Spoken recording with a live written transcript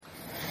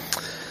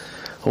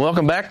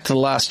Welcome back to the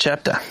last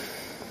chapter.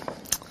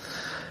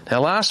 Now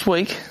last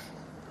week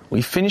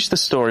we finished the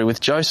story with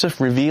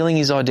Joseph revealing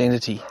his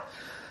identity,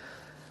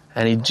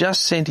 and he'd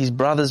just sent his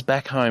brothers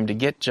back home to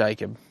get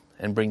Jacob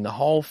and bring the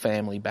whole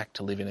family back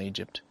to live in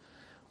Egypt,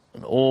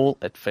 and all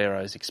at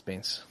Pharaoh's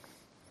expense.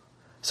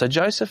 So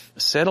Joseph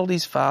settled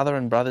his father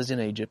and brothers in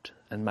Egypt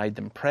and made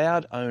them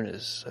proud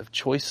owners of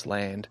choice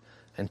land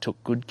and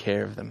took good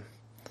care of them.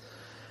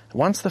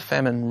 Once the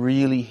famine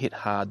really hit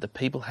hard, the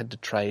people had to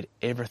trade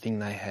everything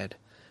they had: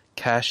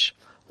 cash,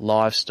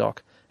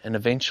 livestock, and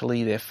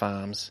eventually their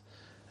farms,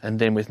 and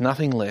then with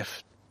nothing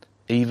left,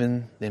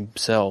 even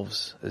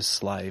themselves as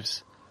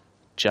slaves,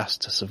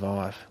 just to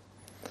survive.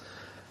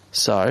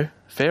 So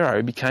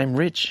Pharaoh became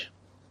rich,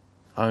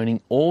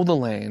 owning all the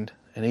land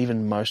and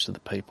even most of the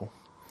people.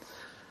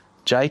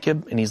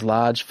 Jacob and his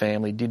large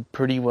family did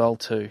pretty well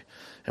too,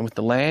 and with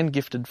the land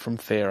gifted from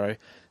Pharaoh,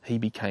 he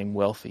became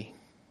wealthy.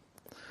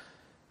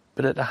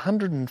 But at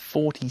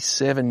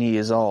 147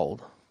 years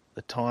old,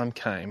 the time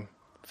came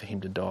for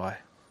him to die.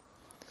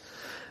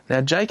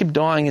 Now, Jacob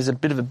dying is a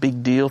bit of a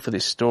big deal for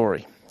this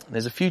story.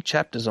 There's a few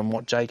chapters on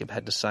what Jacob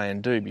had to say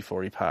and do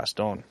before he passed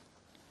on.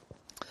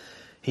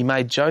 He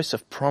made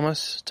Joseph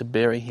promise to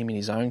bury him in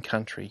his own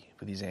country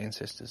with his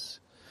ancestors.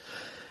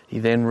 He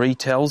then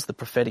retells the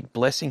prophetic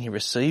blessing he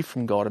received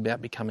from God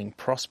about becoming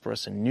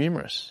prosperous and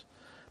numerous,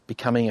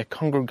 becoming a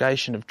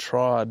congregation of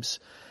tribes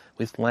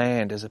with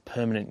land as a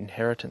permanent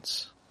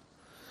inheritance.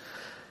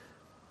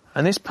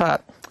 And this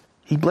part,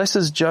 he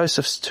blesses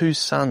Joseph's two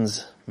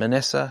sons,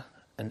 Manasseh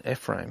and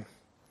Ephraim.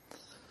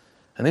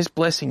 And this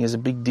blessing is a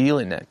big deal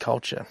in that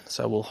culture,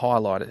 so we'll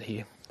highlight it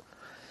here.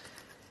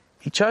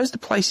 He chose to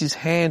place his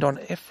hand on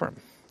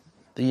Ephraim,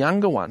 the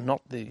younger one,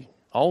 not the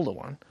older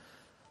one,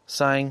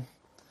 saying,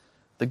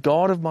 "The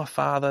God of my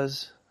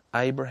fathers,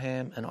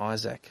 Abraham and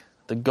Isaac,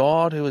 the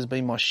God who has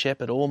been my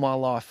shepherd all my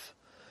life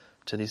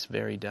to this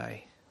very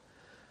day,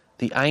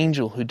 the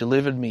angel who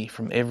delivered me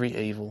from every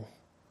evil,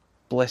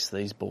 bless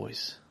these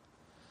boys.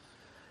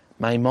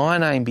 May my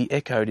name be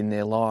echoed in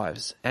their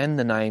lives and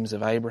the names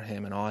of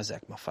Abraham and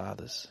Isaac, my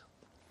fathers.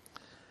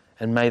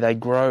 And may they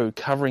grow,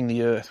 covering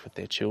the earth with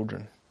their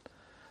children."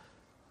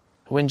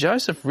 When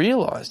Joseph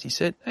realised, he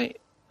said, "Hey,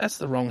 that's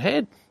the wrong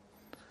head.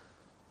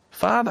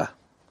 Father,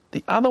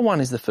 the other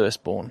one is the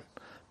firstborn.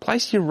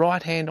 Place your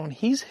right hand on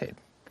his head."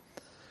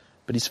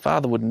 But his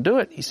father wouldn't do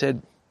it. He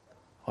said,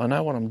 "I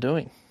know what I'm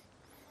doing.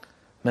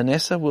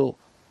 Manasseh will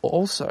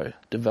also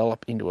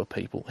develop into a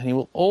people, and he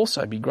will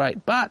also be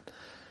great. But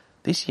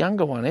this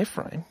younger one,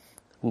 Ephraim,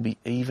 will be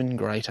even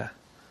greater,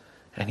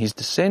 and his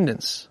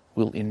descendants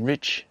will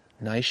enrich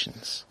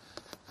nations."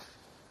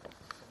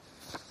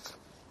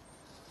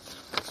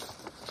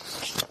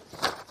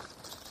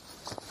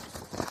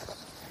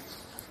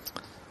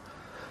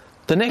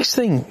 The next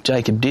thing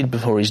Jacob did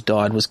before he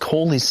died was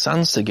call his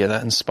sons together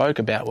and spoke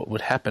about what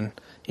would happen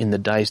in the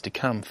days to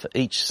come for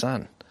each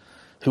son,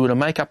 who were to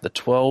make up the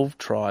 12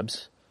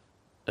 tribes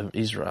of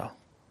Israel.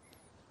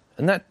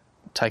 And that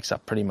takes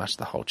up pretty much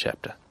the whole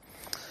chapter.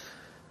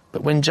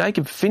 But when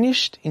Jacob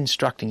finished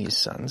instructing his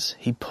sons,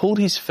 he pulled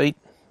his feet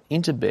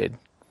into bed,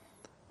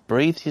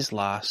 breathed his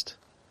last,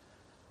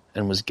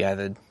 and was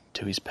gathered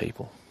to his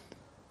people.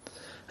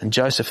 And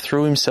Joseph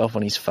threw himself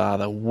on his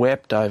father,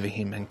 wept over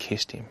him, and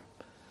kissed him.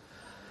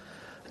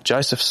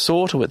 Joseph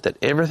saw to it that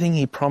everything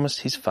he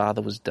promised his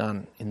father was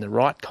done in the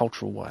right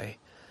cultural way,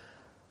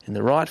 in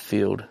the right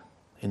field,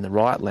 in the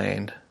right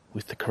land,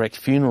 with the correct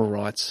funeral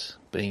rites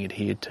being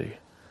adhered to.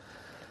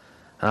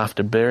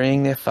 After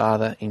burying their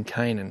father in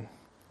Canaan,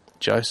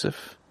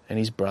 Joseph and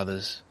his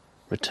brothers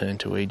returned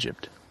to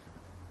Egypt.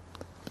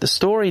 But the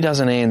story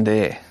doesn't end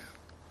there.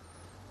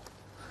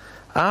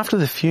 After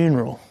the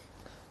funeral,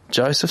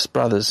 Joseph's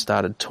brothers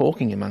started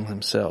talking among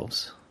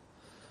themselves.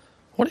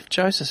 What if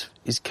Joseph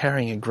is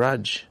carrying a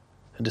grudge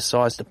and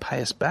decides to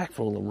pay us back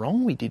for all the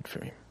wrong we did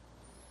for him?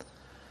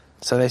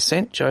 So they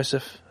sent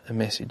Joseph a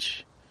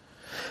message.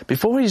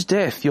 "Before his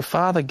death, your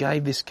father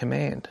gave this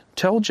command.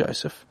 Tell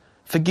Joseph,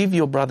 forgive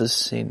your brother's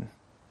sin,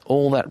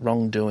 all that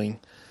wrongdoing.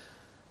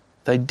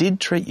 They did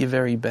treat you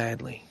very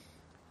badly.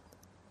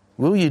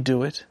 Will you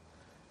do it?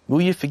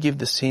 Will you forgive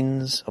the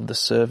sins of the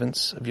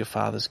servants of your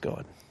father's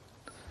God?"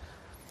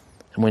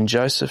 And when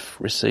Joseph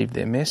received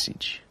their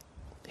message,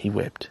 he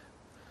wept.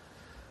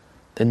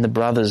 Then the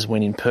brothers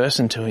went in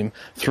person to him,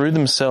 threw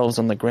themselves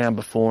on the ground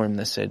before him.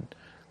 They said,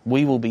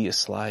 "We will be your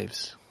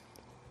slaves."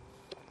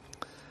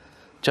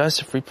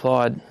 Joseph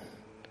replied,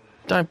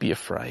 "Don't be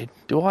afraid.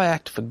 Do I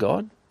act for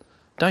God?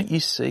 Don't you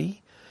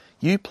see?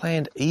 You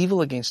planned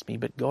evil against me,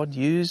 but God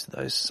used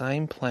those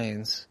same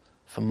plans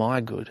for my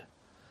good.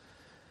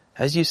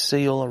 As you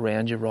see all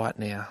around you right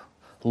now,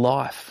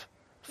 life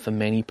for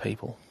many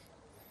people.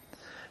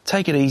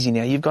 Take it easy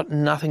now. You've got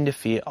nothing to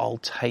fear. I'll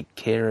take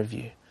care of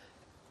you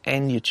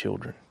and your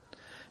children."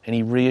 And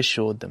he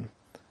reassured them,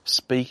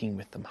 speaking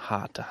with them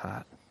heart to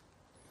heart.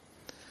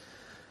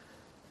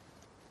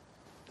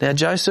 Now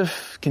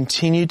Joseph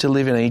continued to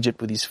live in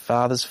Egypt with his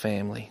father's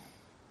family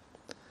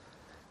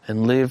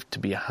and lived to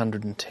be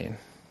 110.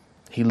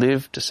 He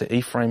lived to see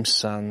Ephraim's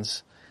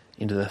sons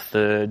into the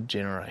third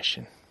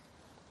generation.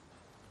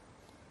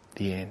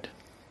 The end.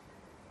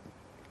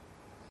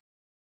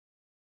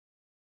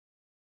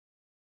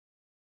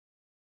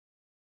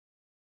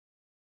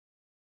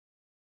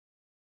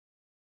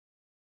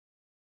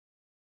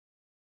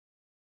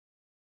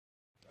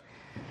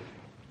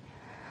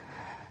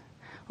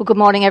 Well, good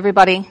morning,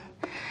 everybody.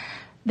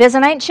 There's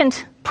an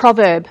ancient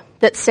proverb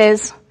that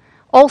says,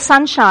 all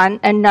sunshine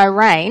and no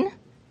rain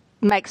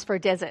makes for a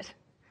desert.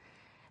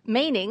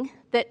 Meaning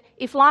that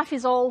if life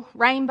is all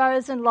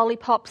rainbows and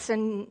lollipops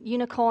and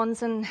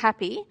unicorns and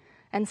happy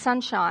and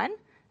sunshine,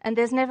 and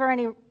there's never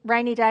any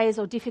rainy days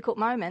or difficult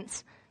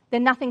moments,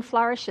 then nothing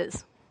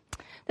flourishes.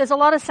 There's a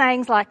lot of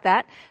sayings like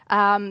that.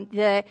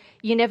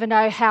 You never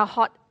know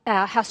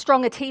how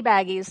strong a tea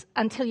bag is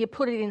until you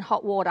put it in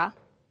hot water.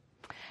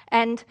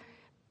 And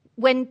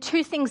when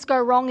two things go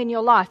wrong in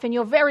your life and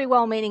your very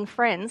well-meaning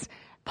friends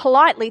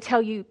politely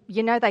tell you,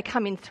 they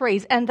come in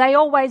threes, and they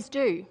always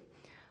do.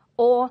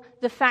 Or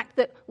the fact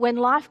that when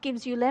life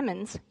gives you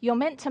lemons, you're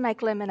meant to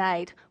make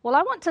lemonade. Well,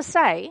 I want to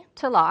say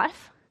to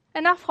life,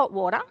 enough hot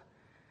water.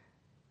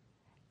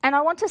 And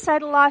I want to say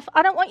to life,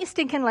 I don't want your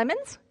stinking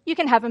lemons. You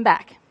can have them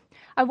back.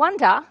 I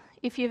wonder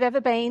if you've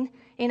ever been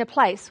in a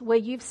place where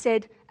you've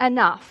said,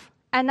 enough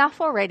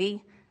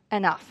already,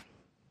 enough.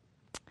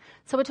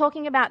 So we're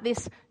talking about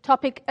this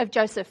topic of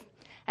Joseph,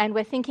 and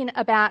we're thinking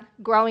about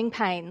growing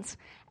pains.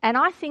 And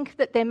I think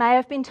that there may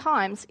have been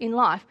times in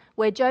life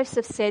where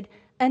Joseph said,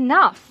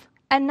 enough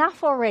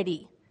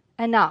already,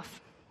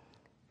 enough.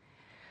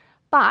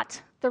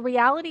 But the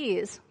reality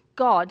is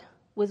God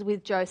was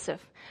with Joseph.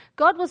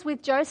 God was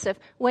with Joseph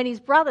when his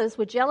brothers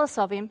were jealous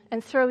of him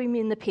and threw him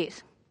in the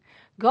pit.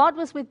 God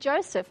was with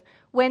Joseph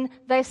when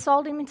they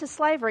sold him into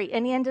slavery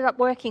and he ended up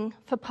working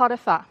for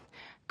Potiphar.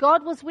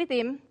 God was with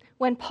him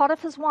when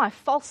Potiphar's wife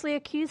falsely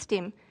accused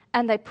him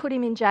and they put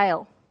him in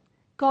jail.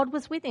 God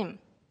was with him.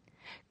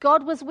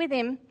 God was with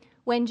him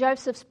when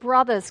Joseph's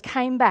brothers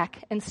came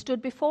back and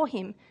stood before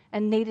him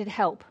and needed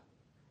help.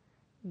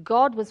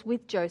 God was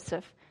with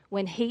Joseph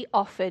when he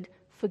offered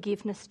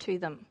forgiveness to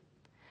them.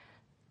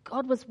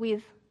 God was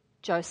with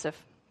Joseph.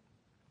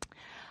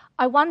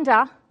 I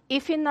wonder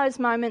if in those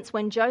moments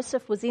when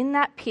Joseph was in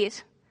that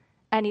pit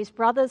and his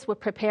brothers were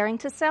preparing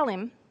to sell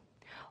him,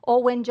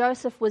 or when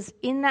Joseph was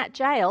in that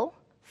jail,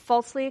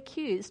 falsely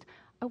accused,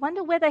 I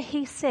wonder whether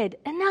he said,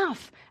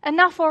 enough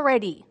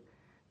already.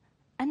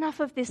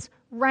 Enough of this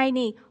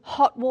rainy,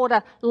 hot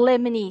water,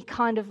 lemony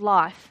kind of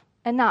life.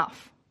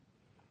 Enough.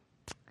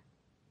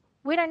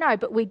 We don't know,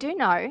 but we do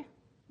know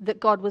that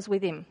God was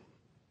with him.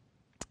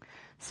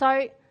 So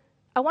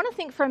I want to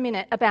think for a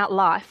minute about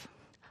life.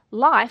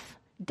 Life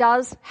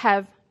does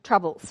have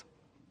troubles.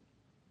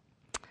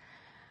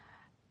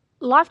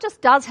 Life just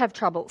does have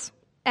troubles.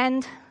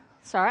 And,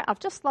 sorry,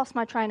 I've just lost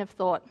my train of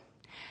thought.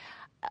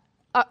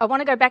 I want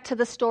to go back to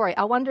the story.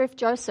 I wonder if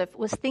Joseph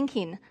was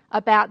thinking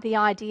about the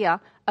idea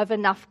of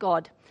enough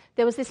God.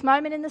 There was this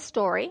moment in the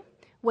story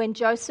when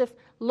Joseph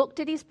looked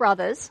at his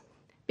brothers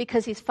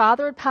because his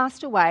father had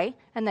passed away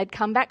and they'd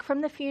come back from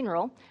the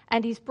funeral,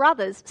 and his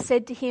brothers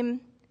said to him,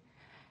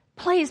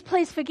 please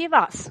forgive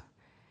us.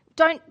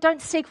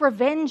 Don't seek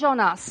revenge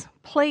on us.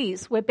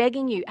 Please, we're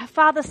begging you. Our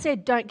father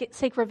said don't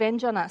seek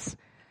revenge on us.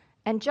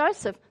 And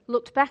Joseph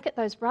looked back at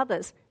those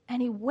brothers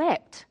and he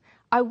wept.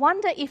 I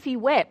wonder if he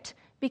wept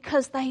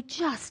because they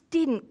just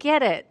didn't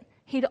get it.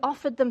 He'd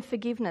offered them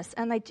forgiveness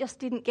and they just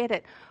didn't get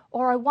it.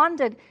 Or I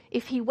wondered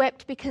if he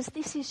wept because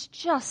this is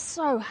just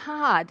so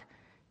hard.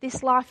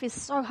 This life is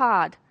so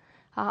hard.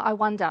 I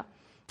wonder.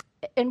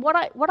 And what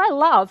I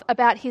love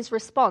about his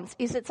response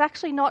is it's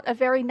actually not a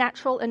very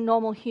natural and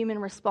normal human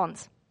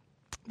response.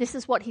 This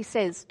is what he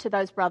says to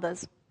those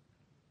brothers.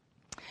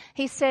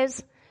 He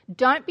says,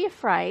 don't be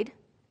afraid.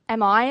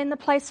 Am I in the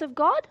place of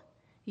God?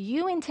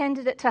 You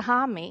intended it to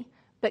harm me,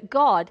 but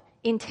God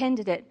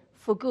intended it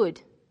for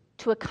good,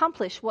 to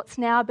accomplish what's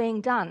now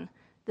being done,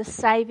 the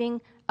saving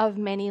of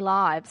many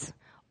lives.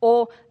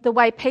 Or the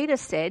way Peter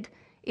said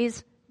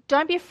is,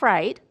 don't be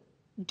afraid.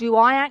 Do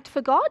I act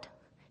for God?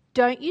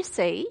 Don't you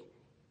see?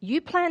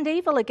 You planned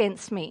evil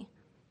against me,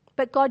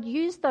 but God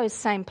used those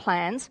same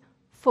plans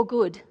for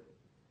good.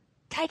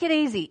 Take it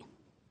easy.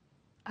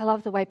 I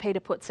love the way Peter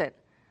puts it.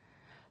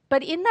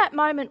 But in that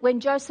moment when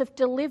Joseph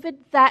delivered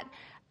that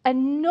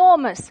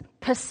enormous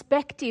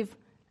perspective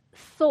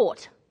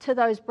thought to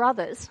those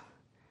brothers,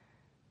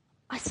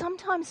 I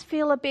sometimes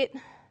feel a bit,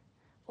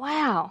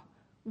 wow,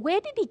 where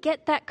did he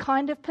get that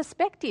kind of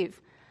perspective?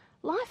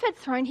 Life had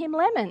thrown him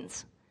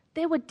lemons.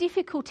 There were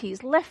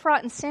difficulties left,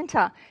 right and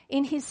centre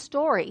in his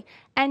story,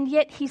 and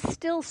yet he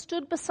still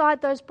stood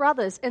beside those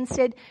brothers and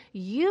said,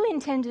 you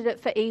intended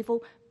it for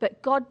evil,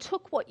 but God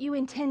took what you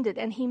intended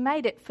and he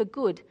made it for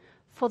good,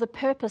 for the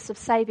purpose of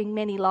saving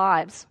many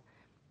lives.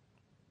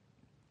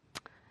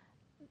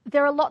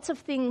 There are lots of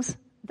things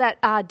that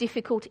are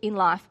difficult in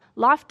life.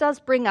 Life does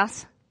bring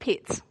us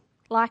pits,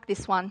 like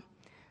this one.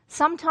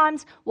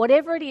 Sometimes,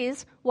 whatever it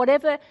is,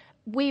 whatever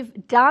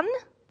we've done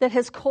that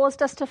has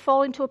caused us to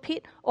fall into a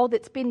pit or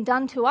that's been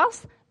done to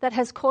us, that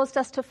has caused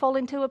us to fall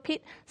into a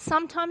pit,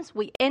 sometimes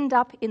we end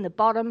up in the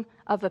bottom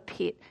of a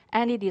pit,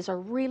 and it is a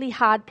really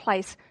hard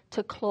place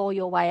to claw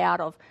your way out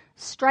of.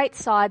 Straight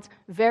sides,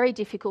 very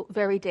difficult,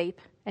 very deep,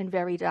 and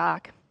very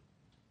dark.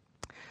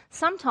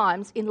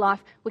 Sometimes in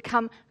life we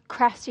come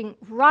crashing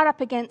right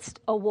up against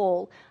a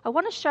wall. I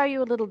want to show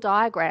you a little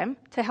diagram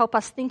to help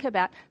us think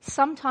about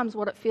sometimes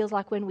what it feels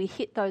like when we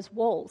hit those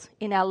walls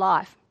in our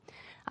life.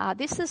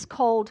 This is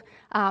called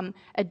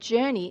a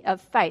journey of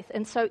faith.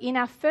 And so in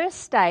our first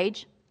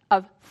stage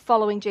of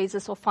following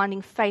Jesus or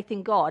finding faith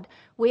in God,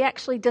 we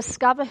actually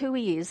discover who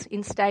he is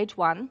in stage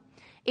 1.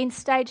 In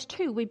stage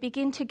 2, we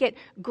begin to get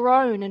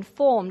grown and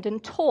formed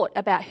and taught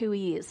about who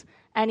he is.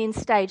 And in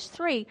stage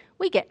 3,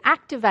 we get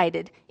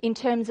activated in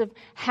terms of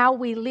how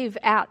we live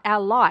out our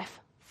life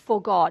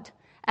for God.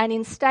 And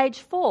in stage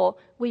 4,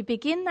 we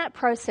begin that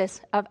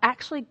process of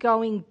actually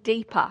going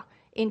deeper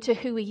into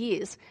who he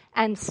is.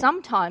 And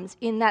sometimes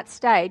in that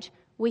stage,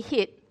 we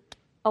hit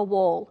a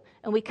wall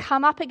and we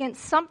come up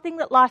against something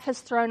that life has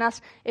thrown us.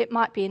 It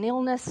might be an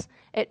illness,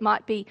 it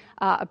might be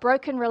a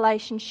broken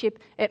relationship,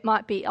 it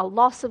might be a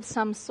loss of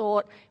some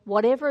sort.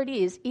 Whatever it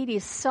is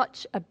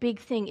such a big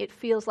thing. It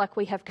feels like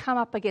we have come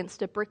up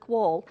against a brick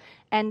wall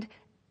and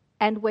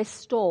we're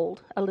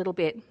stalled a little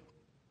bit.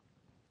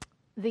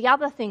 The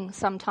other thing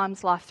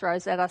sometimes life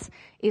throws at us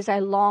is a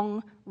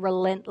long,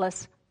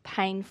 relentless,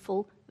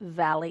 painful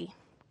valley,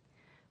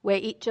 where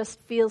it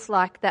just feels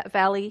like that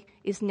valley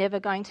is never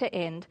going to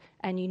end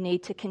and you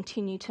need to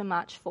continue to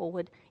march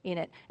forward in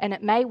it. And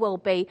it may well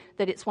be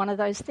that it's one of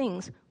those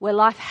things where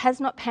life has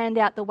not panned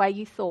out the way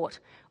you thought,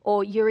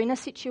 or you're in a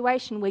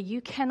situation where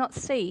you cannot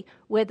see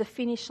where the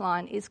finish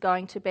line is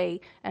going to be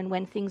and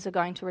when things are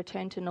going to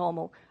return to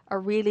normal. A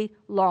really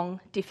long,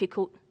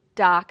 difficult,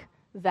 dark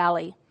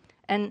valley.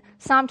 And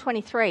Psalm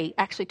 23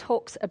 actually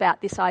talks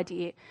about this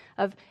idea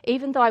of,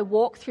 even though I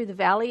walk through the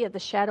valley of the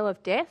shadow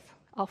of death,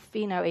 I'll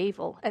fear no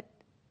evil.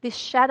 This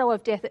shadow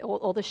of death,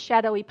 or the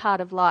shadowy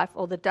part of life,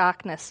 or the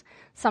darkness,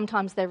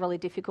 sometimes they're really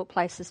difficult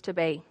places to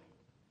be.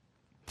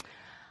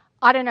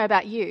 I don't know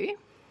about you,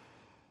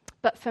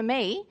 but for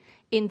me,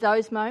 in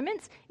those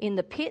moments, in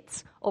the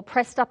pits, or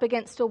pressed up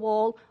against a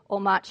wall,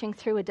 or marching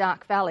through a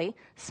dark valley,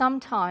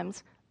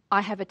 sometimes I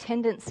have a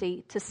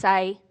tendency to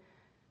say,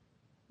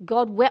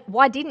 God,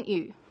 why didn't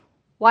you?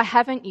 Why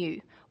haven't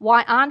you?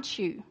 Why aren't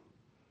you?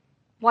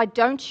 Why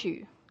don't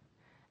you?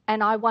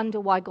 And I wonder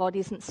why God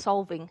isn't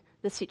solving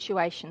the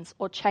situations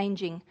or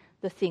changing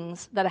the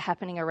things that are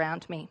happening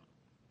around me.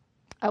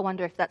 I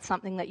wonder if that's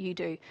something that you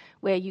do,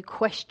 where you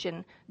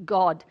question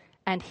God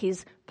and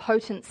his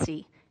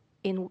potency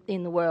in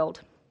the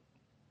world.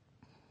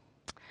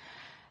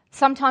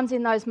 Sometimes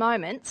in those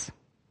moments,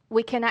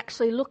 we can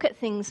actually look at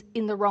things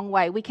in the wrong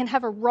way. We can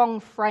have a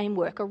wrong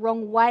framework, a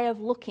wrong way of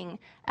looking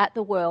at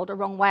the world, a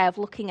wrong way of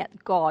looking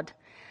at God.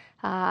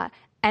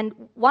 And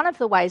one of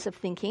the ways of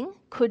thinking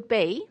could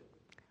be,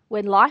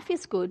 when life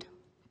is good,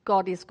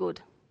 God is good.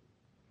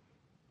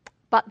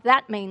 But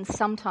that means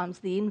sometimes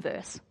the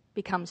inverse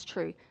becomes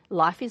true.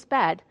 Life is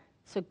bad,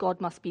 so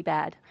God must be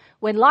bad.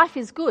 When life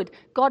is good,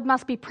 God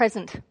must be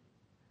present.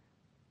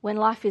 When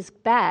life is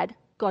bad,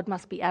 God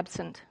must be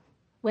absent.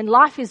 When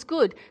life is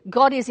good,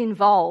 God is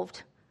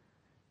involved.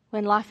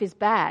 When life is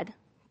bad,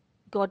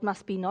 God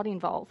must be not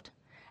involved.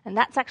 And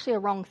that's actually a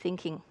wrong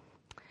thinking.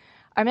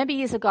 I remember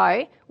years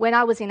ago when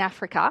I was in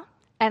Africa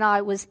and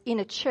I was in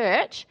a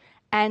church,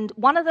 and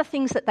one of the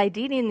things that they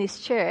did in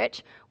this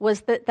church was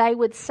that they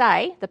would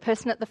say, the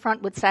person at the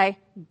front would say,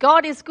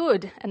 God is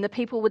good, and the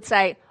people would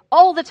say,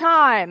 all the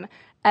time.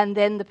 And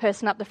then the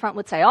person up the front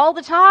would say, all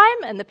the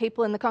time, and the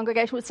people in the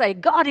congregation would say,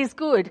 God is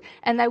good.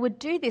 And they would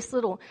do this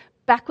little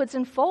backwards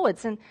and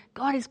forwards, and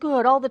God is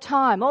good all the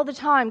time,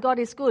 God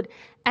is good.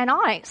 And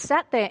I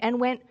sat there and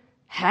went,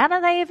 how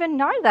do they even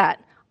know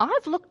that?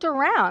 I've looked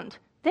around.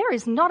 There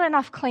is not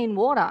enough clean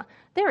water.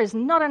 There is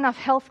not enough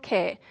health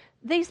care.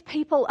 These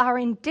people are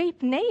in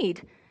deep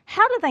need.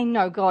 How do they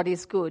know God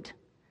is good?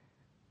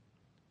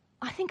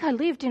 I think I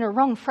lived in a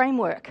wrong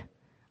framework.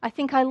 I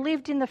think I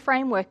lived in the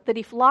framework that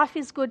if life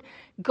is good,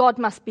 God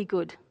must be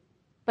good.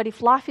 But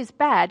if life is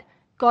bad,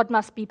 God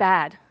must be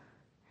bad.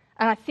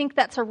 And I think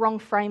that's a wrong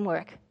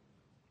framework.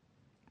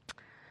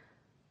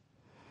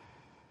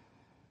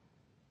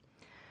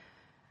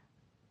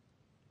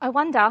 I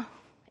wonder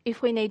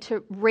if we need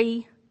to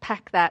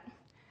repack that,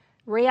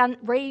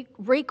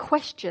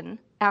 re-question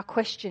our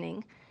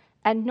questioning,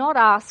 and not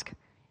ask,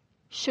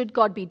 should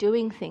God be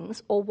doing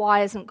things, or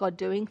why isn't God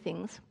doing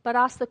things, but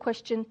ask the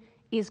question,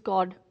 is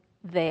God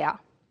there?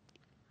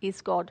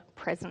 Is God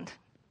present?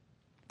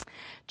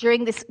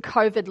 During this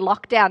COVID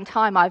lockdown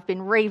time, I've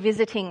been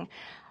revisiting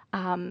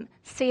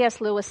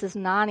C.S. Lewis's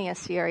Narnia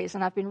series,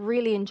 and I've been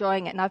really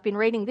enjoying it. And I've been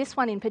reading this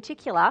one in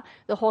particular,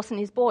 The Horse and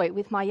His Boy,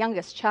 with my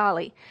youngest,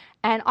 Charlie.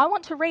 And I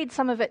want to read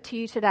some of it to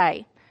you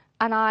today.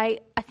 And I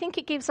think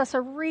it gives us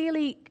a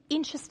really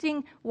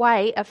interesting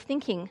way of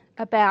thinking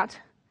about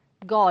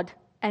God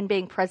and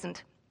being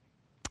present.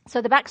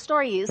 So the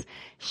backstory is,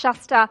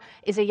 Shasta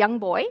is a young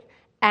boy,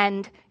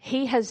 and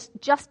he has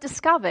just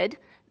discovered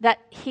that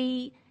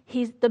he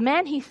the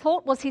man he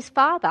thought was his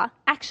father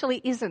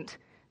actually isn't,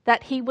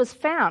 that he was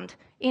found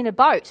in a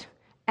boat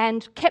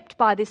and kept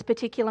by this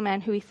particular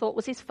man who he thought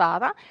was his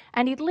father,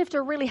 and he'd lived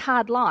a really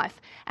hard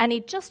life, and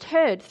he'd just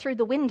heard through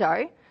the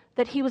window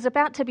that he was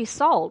about to be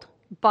sold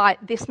by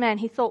this man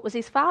he thought was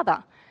his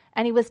father,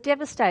 and he was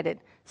devastated.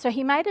 So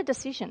he made a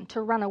decision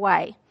to run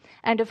away.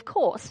 And of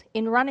course,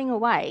 in running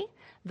away,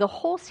 the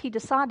horse he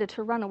decided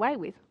to run away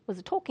with was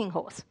a talking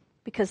horse,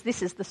 because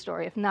this is the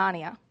story of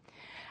Narnia.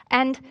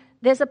 And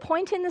there's a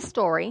point in the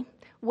story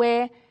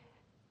where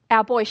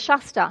our boy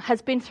Shasta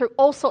has been through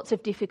all sorts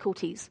of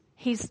difficulties.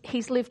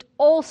 He's lived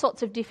all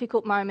sorts of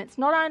difficult moments,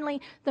 not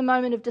only the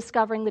moment of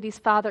discovering that his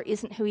father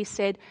isn't who he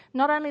said,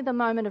 not only the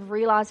moment of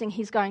realising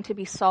he's going to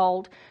be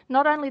sold,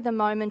 not only the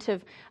moment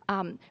of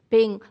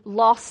being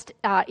lost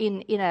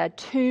in a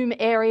tomb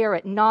area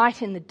at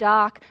night in the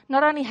dark,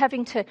 not only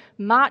having to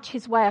march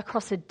his way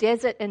across a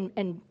desert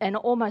and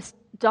almost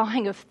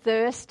dying of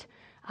thirst,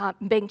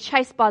 being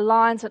chased by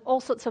lions and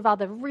all sorts of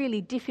other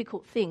really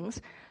difficult things.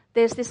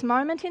 There's this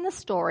moment in the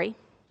story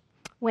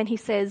when he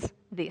says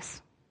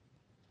this: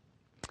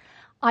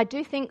 "I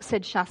do think,"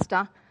 said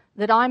Shasta,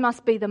 "that I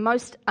must be the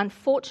most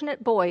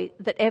unfortunate boy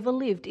that ever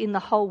lived in the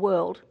whole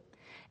world.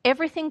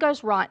 Everything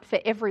goes right for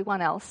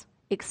everyone else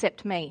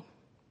except me."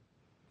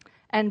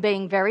 And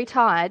being very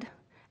tired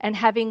and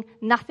having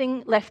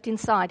nothing left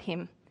inside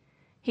him,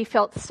 he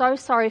felt so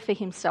sorry for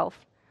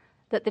himself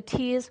that the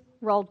tears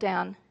rolled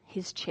down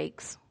his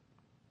cheeks.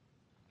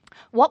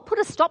 What put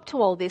a stop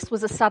to all this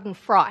was a sudden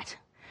fright.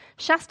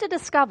 Shasta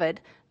discovered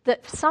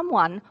that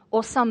someone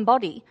or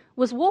somebody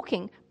was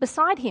walking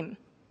beside him.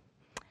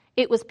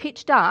 It was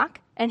pitch dark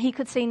and he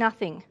could see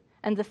nothing,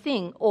 and the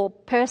thing or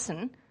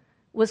person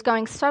was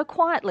going so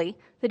quietly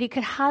that he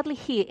could hardly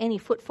hear any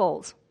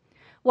footfalls.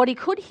 What he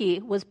could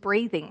hear was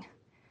breathing.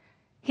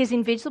 His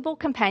invisible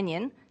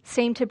companion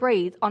seemed to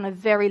breathe on a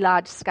very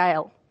large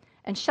scale,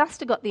 and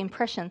Shasta got the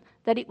impression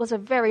that it was a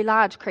very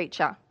large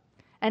creature,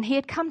 and he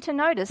had come to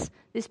notice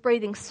this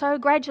breathing so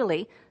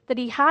gradually that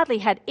he hardly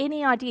had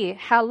any idea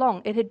how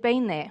long it had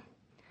been there.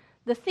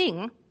 The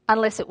thing,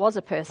 unless it was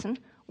a person,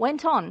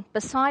 went on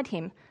beside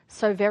him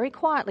so very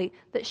quietly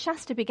that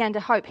Shasta began to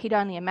hope he'd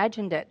only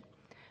imagined it.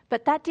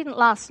 But that didn't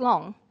last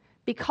long,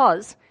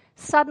 because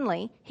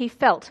suddenly he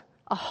felt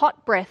a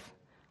hot breath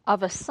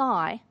of a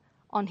sigh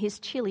on his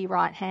chilly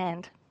right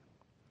hand.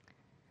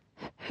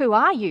 "Who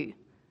are you?"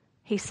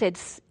 he said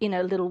in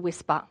a little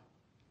whisper.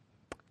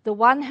 "The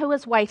one who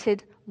has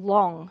waited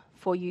long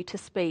for you to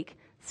speak,"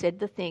 said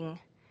the thing,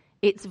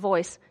 its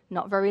voice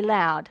not very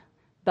loud,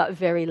 but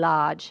very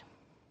large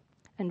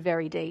and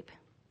very deep.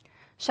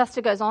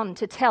 Shasta goes on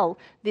to tell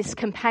this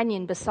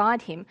companion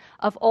beside him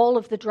of all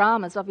of the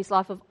dramas of his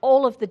life, of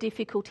all of the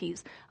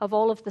difficulties, of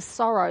all of the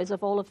sorrows,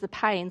 of all of the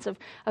pains, of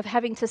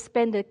having to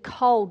spend a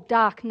cold,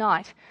 dark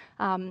night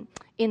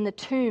in the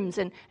tombs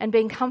and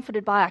being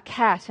comforted by a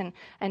cat,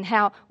 and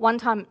how one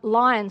time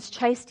lions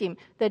chased him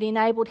that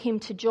enabled him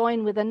to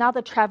join with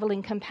another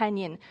travelling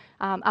companion,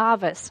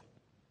 Arvis.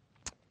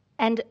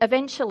 And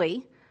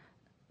eventually,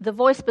 the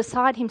voice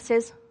beside him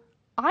says,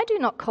 "I do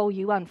not call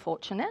you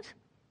unfortunate.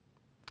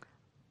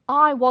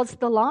 I was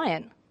the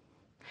lion."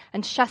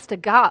 And Shasta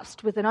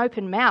gasped with an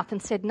open mouth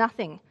and said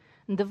nothing.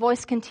 And the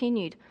voice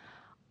continued,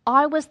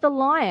 "I was the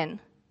lion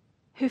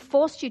who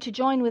forced you to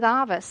join with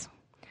Arvis.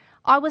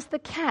 I was the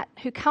cat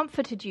who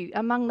comforted you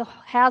among the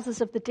houses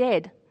of the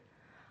dead.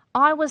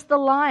 I was the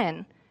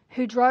lion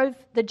who drove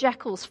the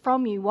jackals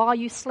from you while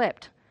you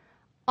slept.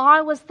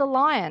 I was the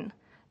lion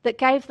that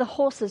gave the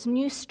horses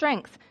new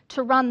strength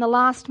to run the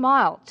last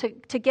mile to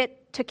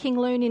get to King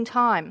Loon in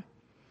time.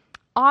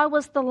 I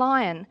was the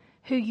lion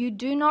who you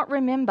do not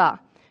remember,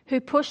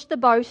 who pushed the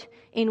boat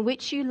in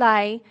which you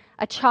lay,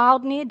 a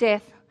child near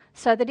death,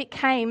 so that it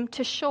came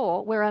to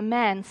shore where a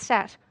man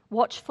sat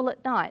watchful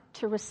at night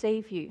to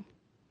receive you.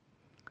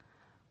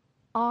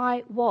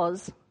 I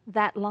was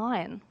that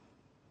lion."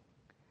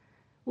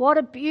 What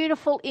a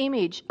beautiful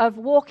image of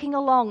walking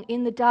along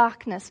in the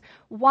darkness,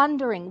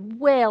 wondering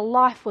where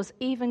life was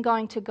even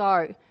going to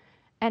go,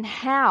 and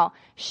how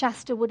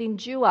Shasta would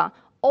endure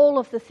all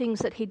of the things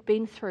that he'd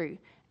been through.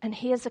 And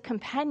he has a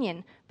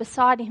companion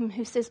beside him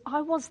who says,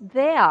 "I was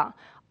there.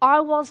 I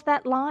was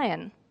that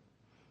lion.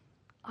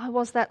 I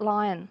was that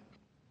lion."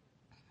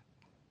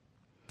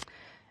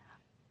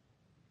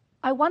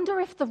 I wonder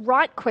if the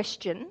right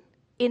question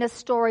in a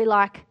story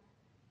like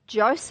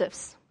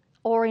Joseph's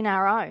or in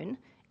our own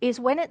is,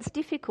 when it's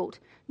difficult,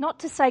 not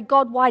to say,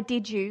 "God, why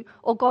did you?"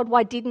 or "God,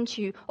 why didn't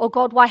you?" or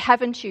 "God, why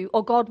haven't you?"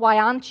 or "God, why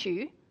aren't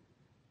you?"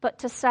 but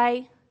to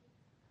say,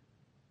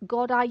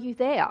 "God, are you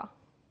there?"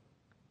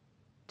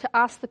 To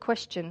ask the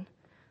question,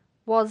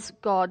 was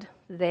God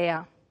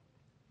there?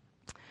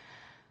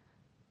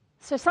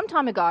 So some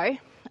time ago,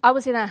 I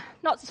was in a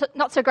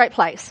not so great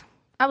place.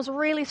 I was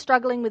really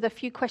struggling with a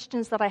few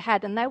questions that I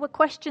had, and they were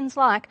questions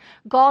like,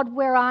 God,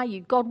 where are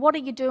you? God, what are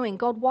you doing?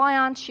 God, why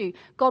aren't you?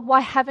 God, why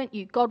haven't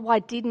you? God, why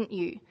didn't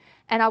you?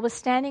 And I was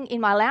standing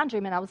in my lounge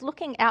room and I was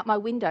looking out my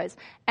windows,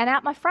 and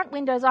out my front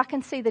windows I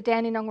can see the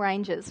Dandenong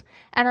Ranges.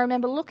 And I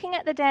remember looking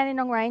at the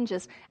Dandenong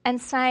Ranges and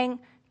saying,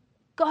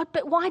 God,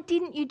 but why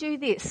didn't you do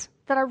this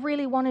that I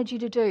really wanted you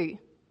to do?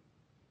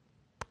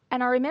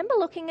 And I remember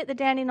looking at the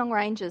Dandenong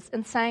Ranges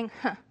and saying,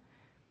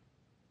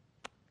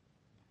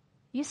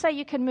 you say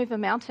you can move a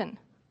mountain,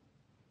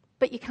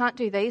 but you can't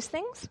do these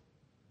things?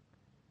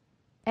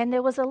 And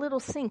there was a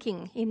little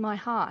sinking in my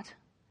heart.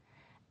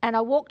 And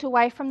I walked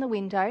away from the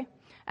window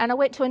and I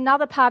went to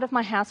another part of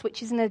my house,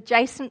 which is an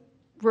adjacent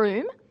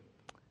room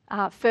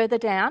further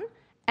down.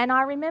 And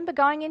I remember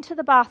going into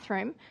the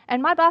bathroom,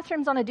 and my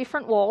bathroom's on a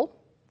different wall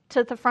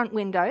to the front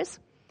windows.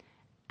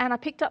 And I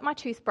picked up my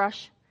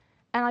toothbrush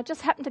and I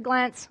just happened to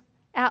glance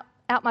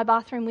out my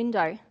bathroom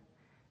window.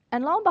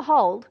 And lo and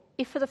behold,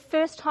 if for the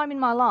first time in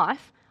my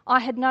life I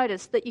had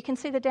noticed that you can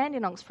see the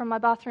Dandenongs from my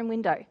bathroom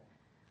window.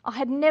 I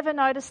had never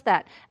noticed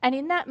that. And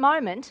in that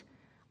moment,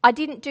 I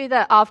didn't do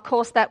the, of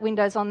course that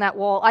window's on that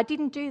wall. I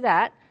didn't do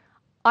that.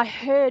 I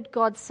heard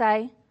God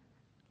say,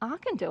 I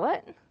can do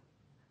it.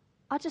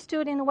 I'll just do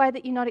it in a way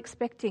that you're not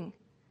expecting.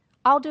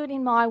 I'll do it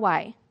in my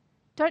way.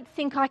 Don't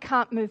think I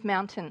can't move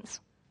mountains.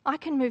 I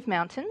can move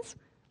mountains.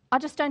 I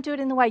just don't do it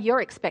in the way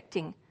you're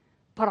expecting.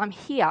 But I'm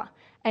here.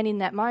 And in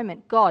that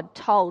moment, God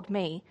told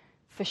me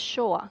for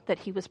sure that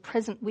he was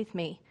present with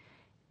me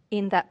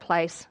in that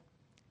place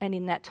and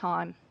in that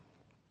time.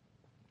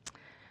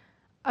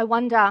 I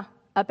wonder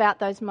about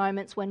those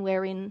moments when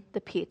we're in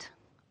the pit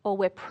or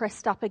we're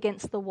pressed up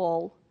against the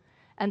wall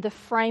and the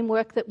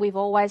framework that we've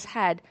always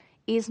had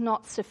is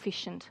not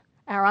sufficient.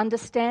 Our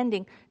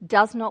understanding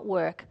does not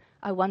work.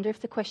 I wonder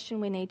if the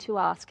question we need to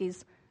ask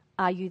is,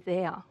 are you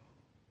there?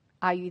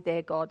 Are you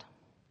there, God?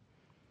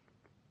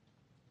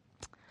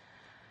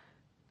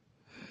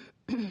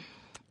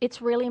 It's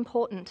really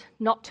important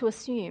not to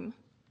assume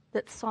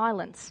that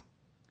silence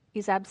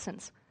is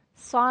absence.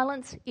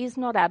 Silence is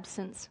not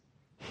absence.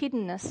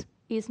 Hiddenness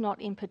is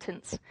not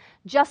impotence.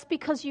 Just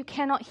because you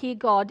cannot hear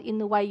God in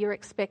the way you're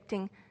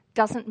expecting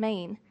doesn't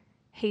mean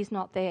he's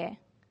not there.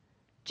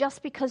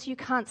 Just because you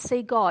can't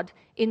see God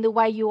in the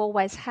way you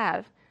always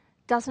have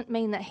doesn't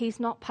mean that he's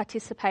not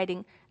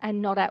participating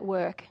and not at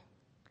work.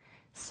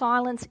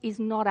 Silence is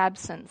not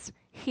absence.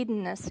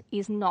 Hiddenness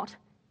is not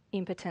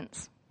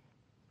impotence.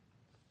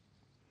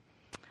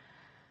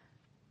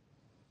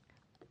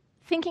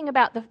 Thinking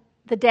about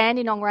the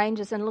Dandenong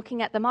Ranges and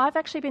looking at them, I've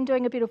actually been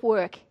doing a bit of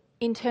work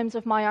in terms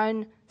of my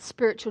own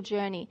spiritual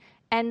journey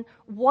and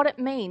what it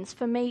means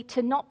for me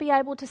to not be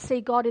able to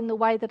see God in the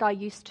way that I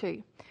used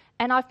to.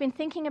 And I've been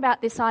thinking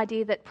about this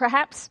idea that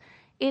perhaps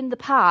in the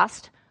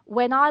past,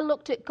 when I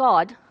looked at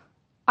God,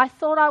 I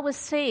thought I was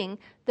seeing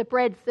the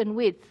breadth and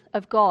width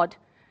of God.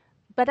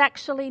 But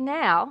actually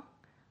now,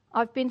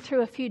 I've been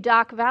through a few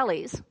dark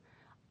valleys.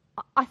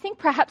 I think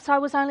perhaps I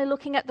was only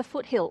looking at the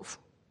foothills.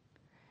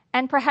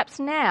 And perhaps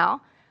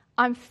now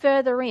I'm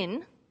further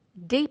in,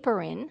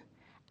 deeper in,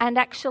 and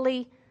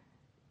actually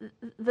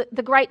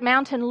the great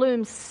mountain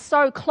looms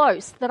so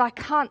close that I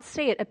can't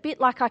see it. A bit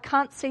like I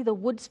can't see the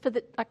woods for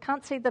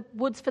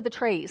the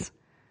trees.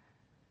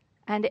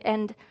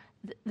 And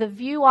the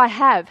view I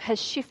have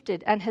has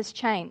shifted and has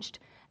changed.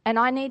 And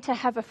I need to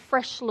have a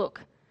fresh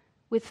look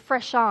with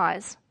fresh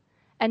eyes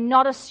and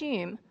not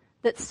assume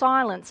that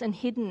silence and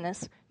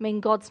hiddenness mean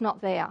God's not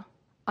there.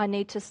 I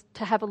need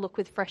to have a look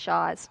with fresh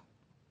eyes.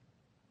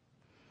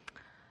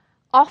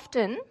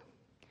 Often,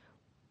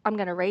 I'm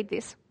going to read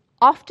this,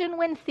 often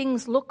when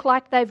things look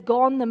like they've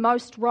gone the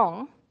most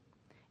wrong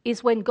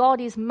is when God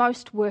is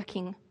most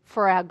working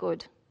for our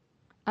good.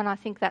 And I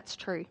think that's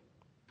true.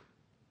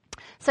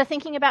 So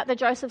thinking about the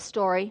Joseph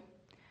story,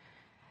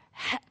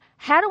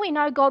 how do we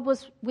know God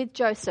was with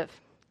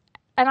Joseph?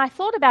 And I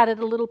thought about it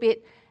a little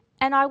bit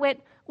and I went,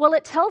 well,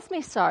 it tells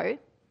me so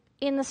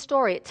in the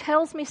story. It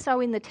tells me so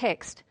in the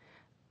text.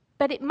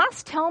 But it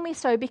must tell me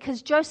so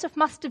because Joseph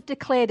must have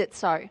declared it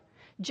so.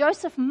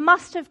 Joseph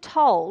must have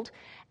told,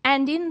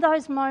 and in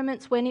those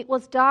moments when it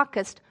was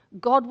darkest,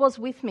 God was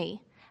with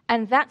me.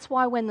 And that's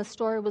why when the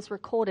story was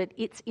recorded,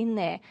 it's in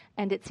there,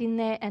 and it's in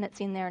there, and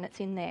it's in there, and it's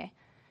in there.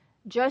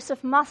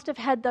 Joseph must have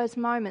had those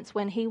moments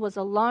when he was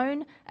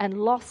alone and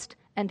lost,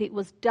 and it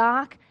was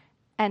dark,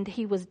 and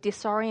he was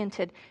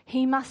disoriented.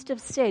 He must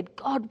have said,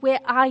 God, where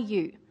are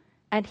you?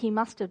 And he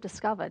must have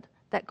discovered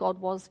that God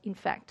was, in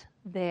fact,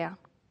 there.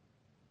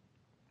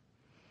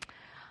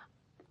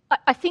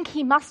 I think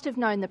he must have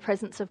known the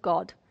presence of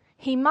God.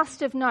 He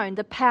must have known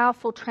the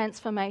powerful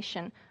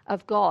transformation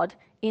of God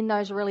in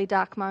those really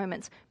dark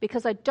moments,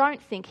 because I don't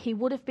think he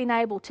would have been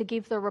able to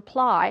give the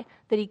reply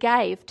that he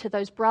gave to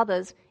those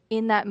brothers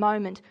in that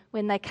moment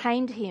when they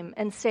came to him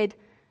and said,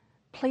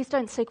 please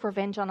don't seek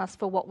revenge on us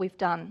for what we've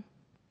done.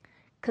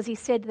 Because he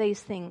said these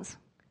things.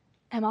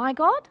 Am I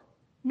God?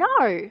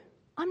 No,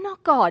 I'm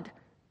not God.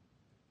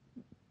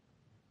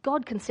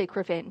 God can seek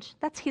revenge.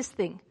 That's his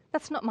thing.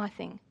 That's not my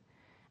thing.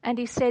 And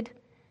he said,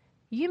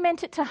 You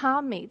meant it to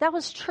harm me. That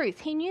was truth.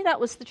 He knew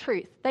that was the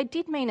truth. They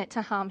did mean it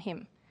to harm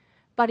him.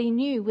 But he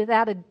knew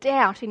without a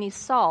doubt in his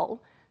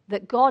soul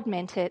that God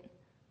meant it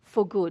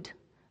for good.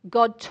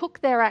 God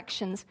took their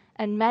actions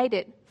and made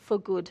it for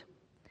good,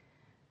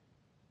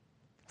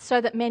 so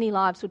that many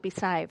lives would be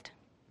saved.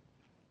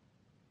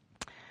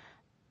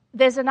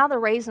 There's another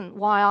reason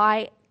why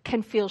I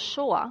can feel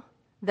sure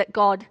that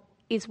God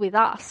is with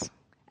us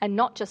and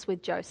not just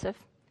with Joseph,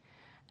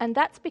 and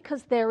that's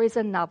because there is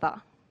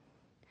another.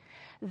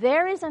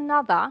 There is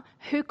another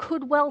who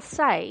could well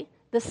say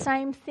the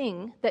same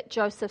thing that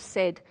Joseph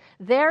said.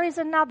 There is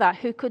another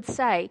who could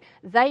say,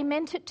 they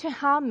meant it to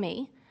harm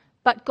me,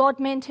 but God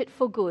meant it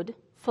for good,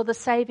 for the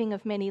saving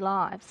of many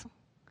lives.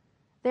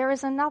 There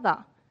is another.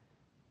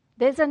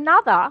 There's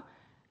another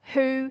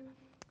who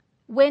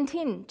went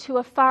into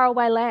a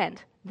faraway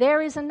land.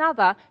 There is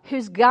another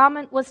whose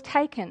garment was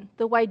taken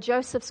the way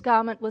Joseph's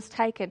garment was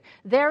taken.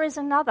 There is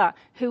another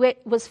who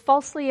was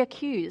falsely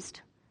accused.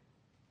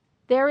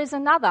 There is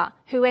another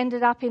who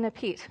ended up in a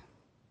pit.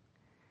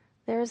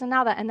 There is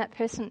another, and that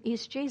person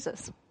is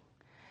Jesus.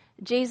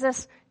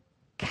 Jesus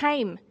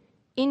came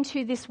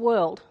into this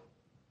world.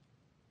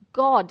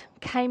 God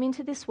came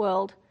into this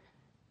world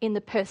in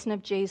the person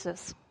of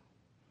Jesus.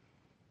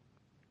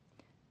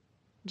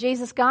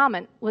 Jesus'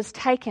 garment was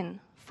taken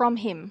from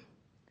him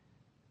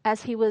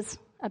as he was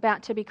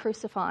about to be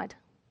crucified.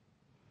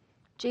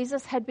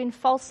 Jesus had been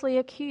falsely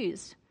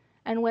accused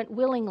and went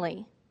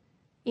willingly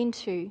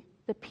into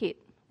the pit,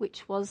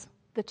 which was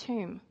the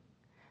tomb.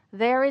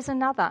 There is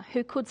another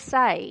who could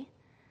say,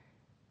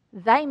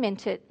 they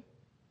meant it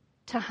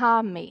to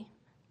harm me,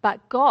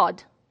 but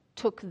God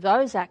took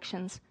those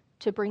actions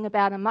to bring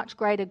about a much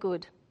greater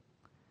good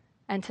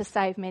and to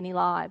save many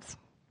lives.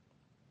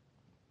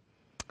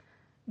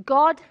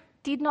 God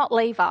did not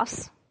leave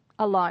us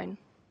alone.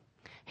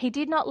 He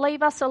did not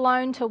leave us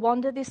alone to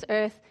wander this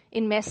earth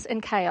in mess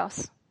and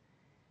chaos.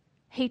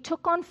 He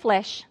took on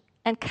flesh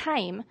and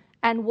came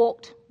and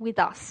walked with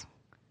us.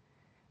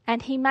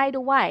 And he made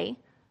a way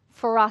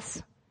for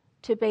us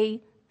to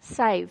be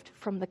saved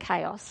from the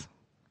chaos,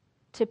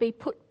 to be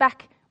put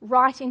back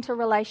right into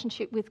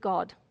relationship with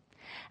God.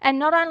 And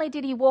not only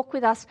did he walk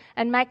with us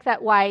and make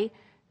that way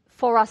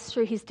for us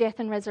through his death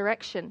and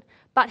resurrection,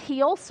 but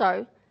he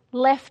also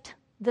left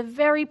the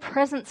very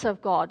presence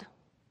of God,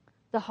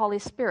 the Holy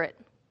Spirit,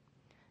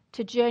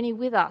 to journey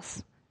with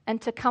us and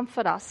to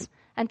comfort us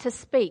and to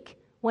speak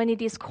when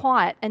it is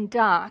quiet and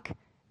dark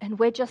and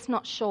we're just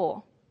not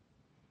sure.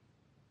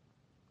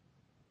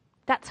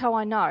 That's how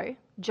I know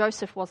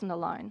Joseph wasn't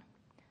alone.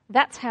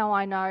 That's how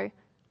I know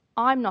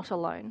I'm not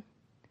alone.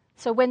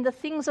 So when the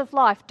things of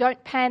life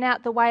don't pan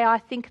out the way I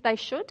think they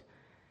should,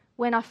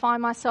 when I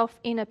find myself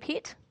in a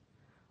pit,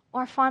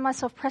 or I find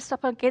myself pressed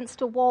up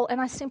against a wall and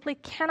I simply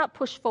cannot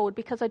push forward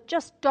because I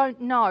just don't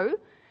know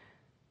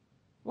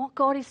what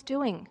God is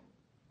doing.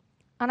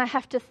 And I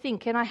have to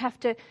think, and I have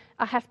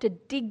to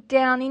dig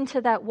down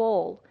into that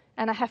wall,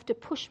 and I have to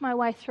push my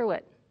way through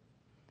it.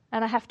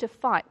 And I have to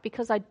fight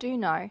because I do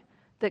know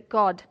that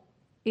God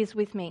is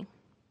with me.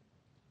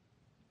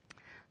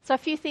 So a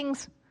few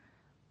things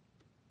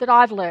that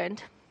I've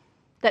learned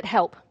that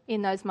help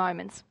in those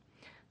moments.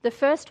 The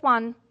first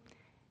one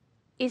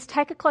is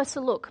take a closer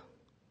look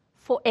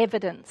for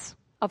evidence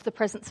of the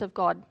presence of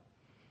God.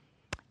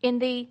 In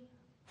the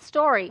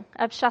story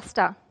of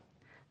Shasta,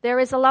 there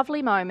is a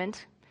lovely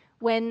moment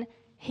when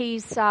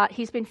he's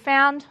been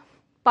found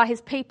by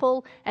his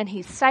people and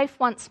he's safe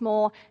once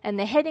more, and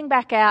they're heading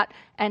back out,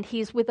 and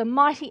he's with a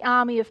mighty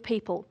army of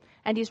people,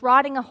 and he's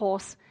riding a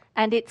horse,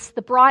 and it's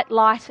the bright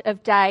light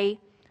of day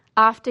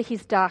after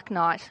his dark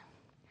night.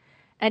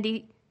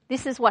 And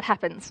this is what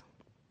happens.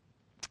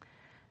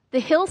 The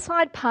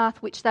hillside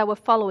path which they were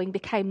following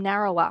became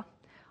narrower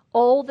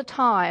all the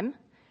time,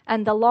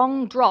 and the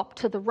long drop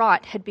to the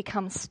right had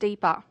become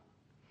steeper.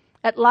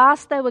 At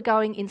last they were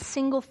going in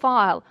single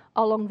file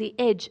along the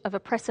edge of a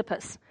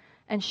precipice,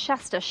 and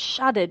Shasta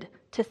shuddered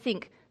to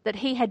think that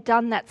he had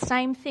done that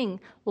same thing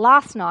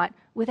last night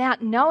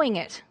without knowing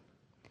it.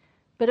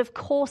 But of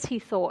course, he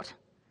thought,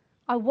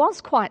 I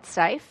was quite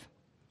safe.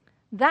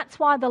 That's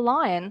why the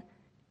lion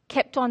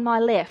kept on my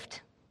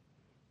left.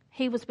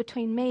 He was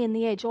between me and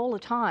the edge all the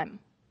time.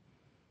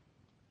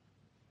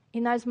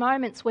 In those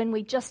moments when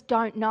we just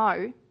don't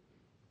know,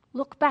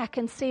 look back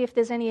and see if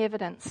there's any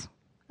evidence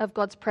of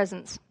God's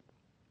presence.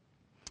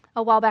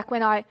 A while back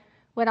when I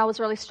was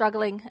really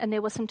struggling, and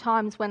there were some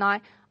times when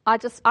I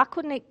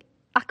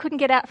couldn't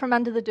get out from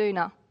under the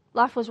doona.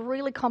 Life was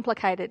really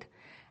complicated.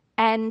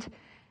 And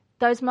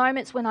those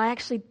moments when I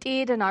actually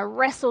did, and I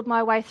wrestled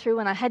my way through,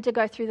 and I had to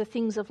go through the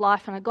things of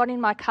life, and I got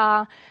in my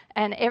car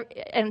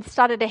and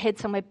started to head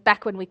somewhere,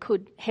 back when we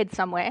could head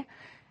somewhere.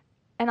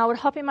 And I would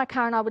hop in my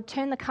car and I would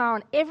turn the car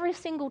on. Every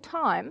single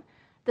time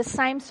the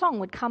same song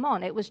would come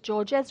on. It was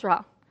George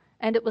Ezra,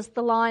 and it was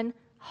the line,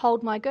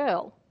 "Hold my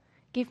girl.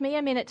 Give me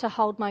a minute to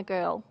hold my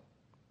girl."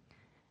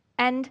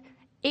 And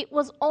it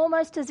was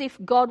almost as if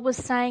God was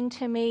saying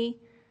to me,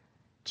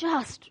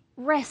 just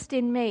rest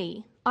in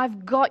me.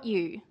 I've got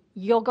you.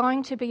 You're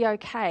going to be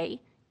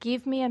okay.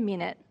 Give me a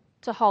minute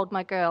to hold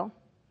my girl.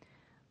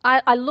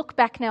 I look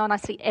back now and I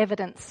see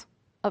evidence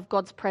of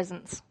God's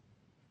presence.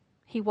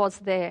 He was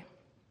there.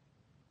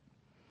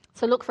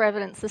 So look for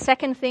evidence. The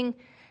second thing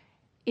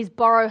is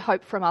borrow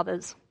hope from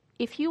others.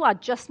 If you are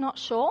just not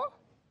sure,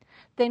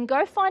 then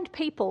go find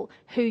people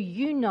who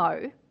you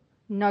know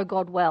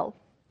God well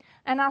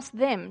and ask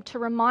them to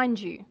remind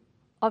you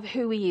of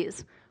who He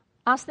is.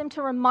 Ask them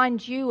to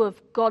remind you of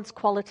God's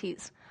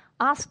qualities.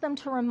 Ask them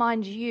to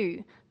remind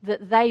you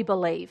that they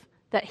believe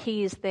that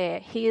He is there.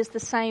 He is the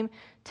same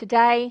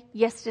today,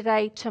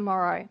 yesterday,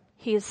 tomorrow.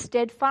 He is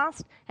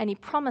steadfast and He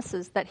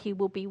promises that He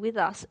will be with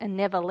us and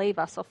never leave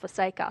us or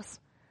forsake us.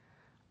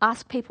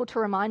 Ask people to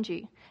remind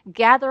you.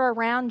 Gather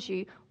around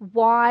you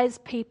wise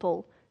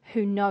people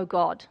who know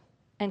God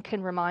and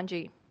can remind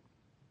you.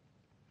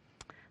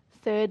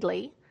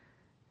 Thirdly,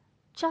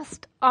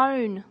 just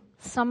own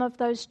some of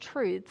those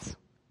truths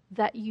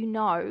that you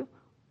know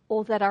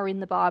or that are in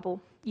the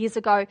Bible. Years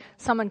ago,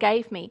 someone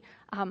gave me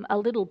a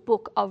little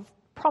book of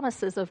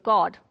promises of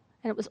God,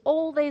 and it was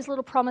all these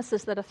little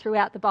promises that are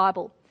throughout the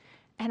Bible.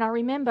 And I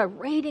remember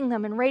reading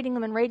them and reading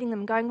them and reading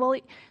them, going, well,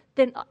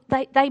 then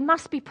they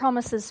must be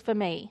promises for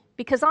me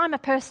because I'm a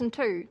person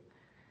too.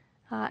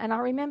 And I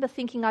remember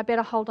thinking I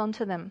better hold on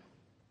to them.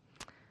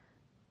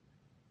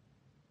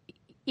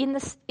 In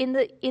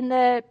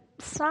the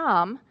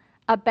psalm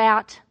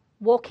about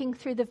walking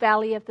through the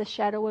valley of the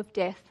shadow of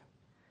death,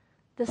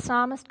 the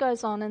psalmist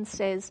goes on and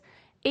says,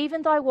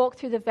 even though I walk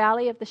through the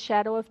valley of the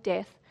shadow of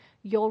death,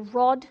 your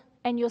rod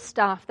and your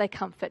staff, they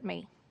comfort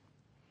me.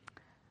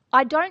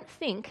 I don't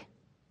think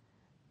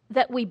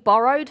that we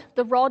borrowed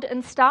the rod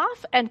and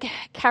staff and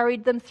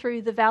carried them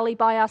through the valley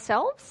by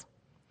ourselves.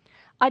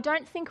 I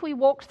don't think we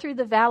walked through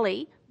the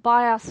valley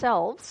by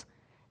ourselves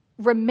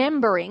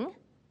remembering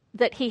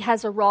that He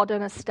has a rod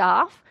and a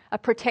staff, a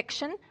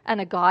protection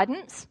and a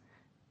guidance.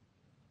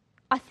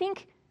 I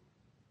think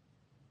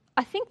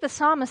the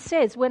psalmist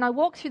says, when I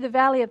walk through the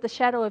valley of the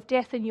shadow of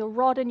death and your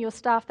rod and your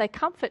staff, they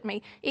comfort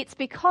me. It's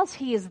because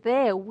He is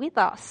there with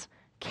us,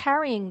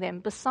 carrying them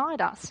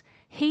beside us.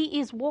 He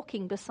is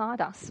walking beside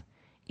us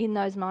in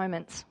those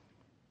moments.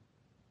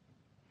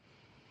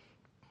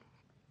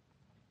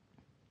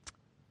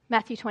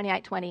 Matthew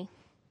 28:20,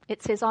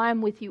 it says, I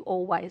am with you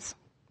always.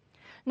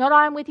 Not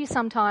I am with you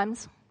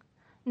sometimes.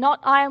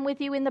 Not I am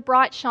with you in the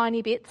bright,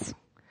 shiny bits.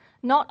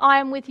 Not I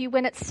am with you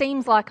when it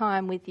seems like I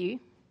am with you.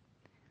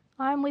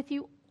 I am with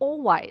you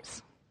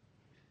always.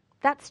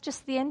 That's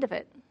just the end of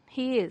it.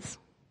 He is.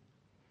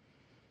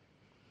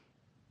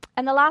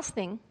 And the last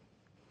thing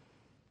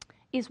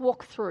is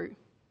walk through.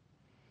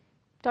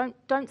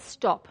 Don't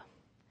stop.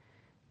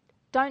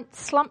 Don't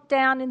slump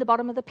down in the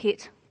bottom of the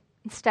pit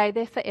and stay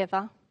there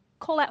forever.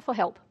 Call out for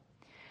help.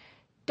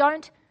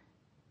 Don't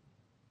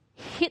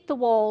hit the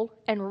wall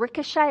and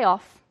ricochet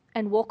off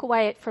and walk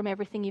away from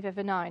everything you've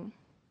ever known.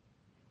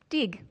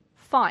 Dig,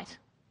 fight,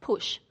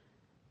 push,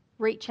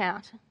 reach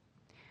out.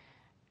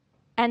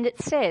 And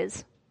it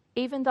says,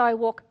 even though I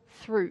walk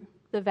through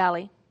the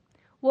valley,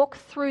 walk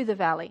through the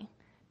valley.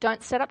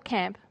 Don't set up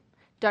camp.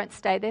 Don't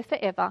stay there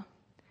forever.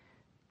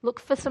 Look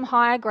for some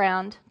higher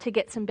ground to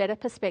get some better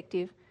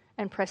perspective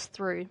and press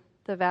through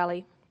the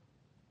valley.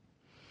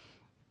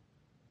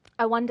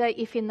 I wonder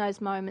if in those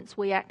moments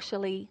we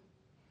actually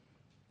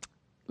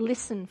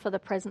listen for the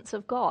presence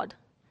of God.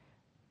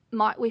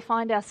 Might we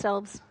find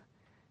ourselves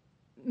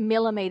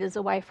millimetres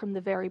away from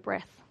the very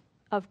breath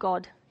of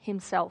God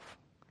Himself?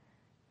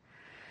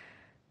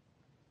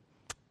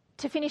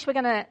 To finish, we're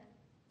going to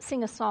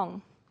sing a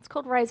song. It's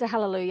called Raise a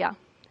Hallelujah.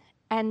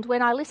 And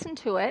when I listened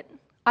to it,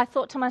 I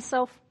thought to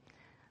myself,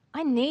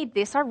 I need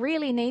this. I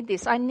really need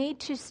this. I need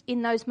to,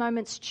 in those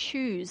moments,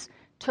 choose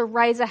to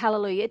raise a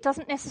hallelujah. It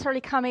doesn't necessarily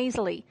come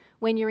easily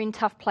when you're in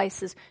tough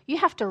places. You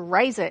have to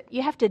raise it.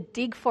 You have to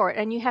dig for it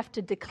and you have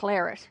to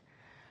declare it.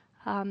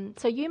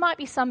 So you might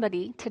be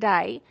somebody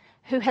today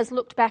who has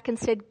looked back and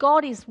said,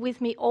 God is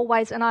with me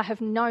always and I have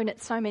known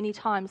it so many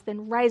times.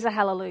 Then raise a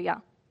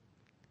hallelujah.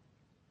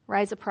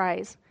 Raise a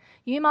praise.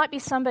 You might be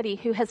somebody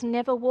who has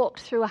never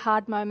walked through a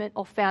hard moment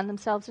or found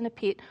themselves in a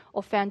pit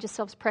or found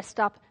yourselves pressed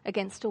up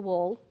against a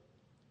wall.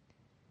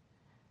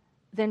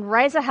 Then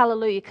raise a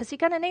hallelujah because you're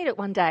going to need it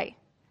one day.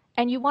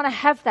 And you want to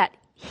have that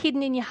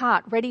hidden in your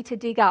heart, ready to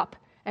dig up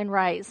and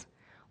raise.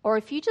 Or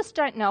if you just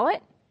don't know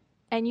it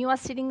and you are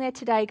sitting there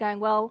today going,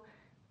 well,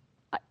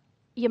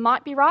 you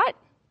might be right,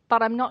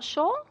 but I'm not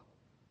sure,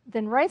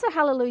 then raise a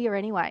hallelujah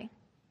anyway.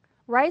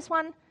 Raise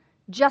one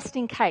just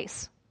in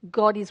case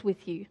God is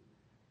with you.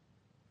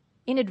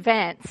 In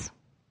advance,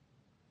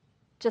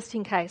 just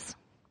in case.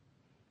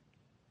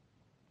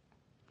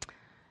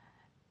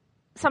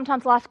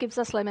 Sometimes life gives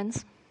us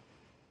lemons.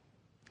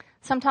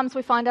 Sometimes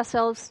we find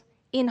ourselves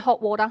in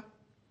hot water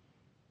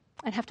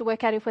and have to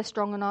work out if we're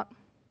strong or not.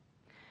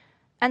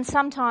 And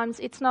sometimes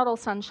it's not all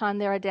sunshine,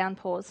 there are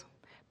downpours.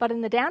 But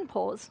in the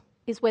downpours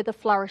is where the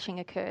flourishing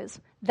occurs.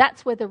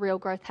 That's where the real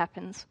growth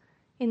happens,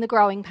 in the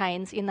growing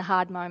pains, in the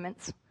hard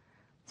moments.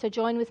 So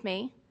join with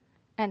me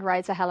and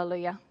raise a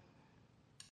hallelujah.